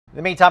In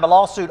the meantime, a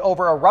lawsuit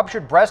over a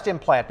ruptured breast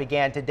implant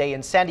began today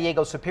in San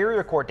Diego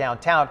Superior Court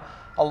downtown.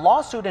 A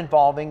lawsuit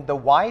involving the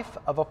wife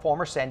of a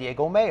former San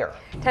Diego mayor.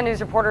 10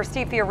 News reporter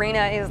Steve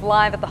Fiorina is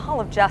live at the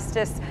Hall of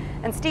Justice.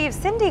 And Steve,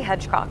 Cindy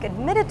Hedgecock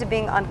admitted to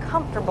being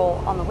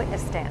uncomfortable on the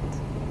witness stand.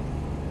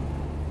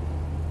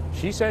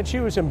 She said she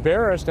was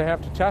embarrassed to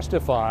have to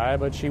testify,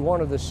 but she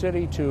wanted the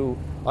city to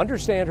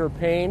understand her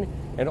pain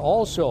and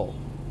also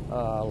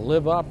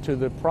live up to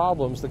the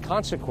problems, the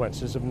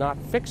consequences of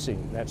not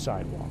fixing that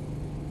sidewalk.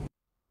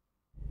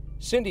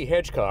 Cindy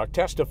Hedgecock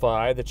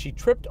testified that she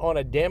tripped on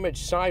a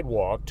damaged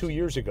sidewalk 2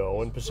 years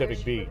ago in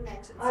Pacific Beach.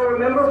 I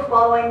remember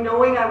falling,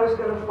 knowing I was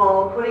going to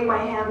fall, putting my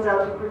hands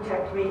out to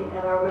protect me, and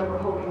I remember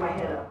holding my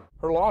head up.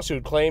 Her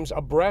lawsuit claims a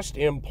breast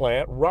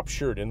implant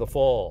ruptured in the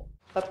fall.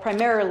 But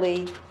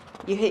primarily,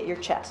 you hit your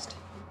chest.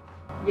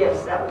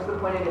 Yes, that was the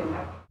point of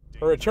impact.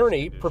 Her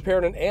attorney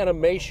prepared an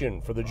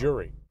animation for the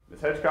jury.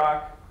 Ms.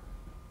 Hedgecock,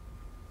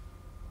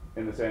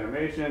 in this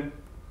animation,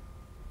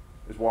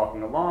 is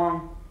walking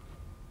along,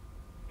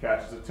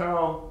 catches a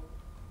toe,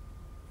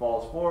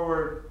 falls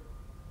forward,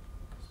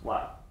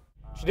 splat.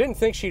 She didn't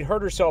think she'd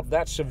hurt herself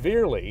that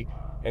severely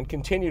and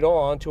continued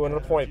on to an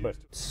appointment.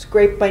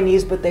 Scraped my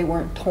knees, but they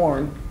weren't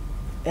torn.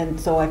 And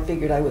so I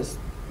figured I was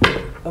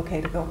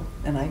okay to go,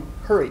 and I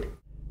hurried.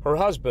 Her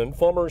husband,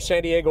 former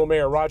San Diego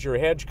Mayor Roger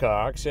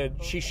Hedgecock,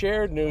 said she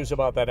shared news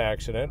about that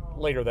accident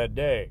later that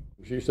day.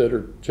 She said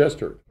her chest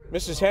hurt.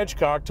 Mrs.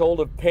 Hedgecock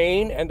told of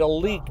pain and a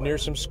leak near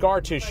some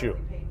scar tissue,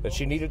 that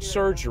she needed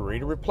surgery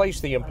to replace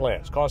the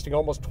implants, costing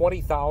almost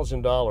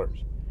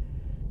 $20,000,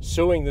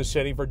 suing the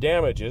city for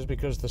damages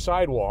because the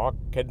sidewalk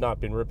had not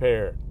been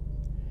repaired.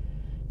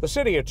 The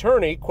city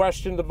attorney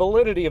questioned the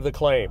validity of the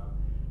claim,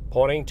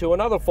 pointing to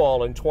another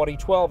fall in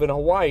 2012 in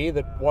Hawaii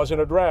that wasn't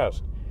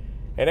addressed,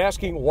 and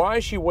asking why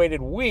she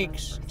waited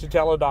weeks to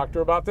tell a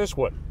doctor about this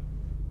one.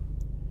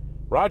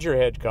 Roger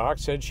Hedgecock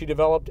said she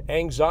developed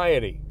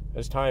anxiety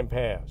as time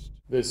passed.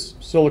 This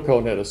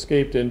silicone had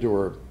escaped into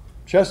her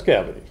chest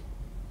cavity.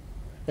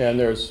 And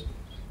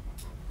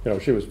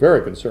she was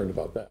very concerned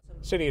about that.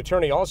 City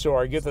attorney also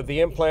argued that the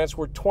implants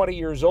were 20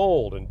 years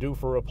old and due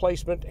for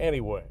replacement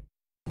anyway.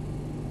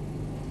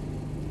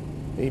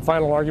 The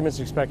final argument is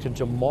expected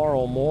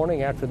tomorrow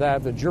morning. After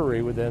that, the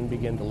jury would then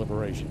begin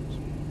deliberations.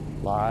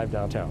 Live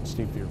downtown,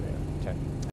 Steve Fiorina, 10 News.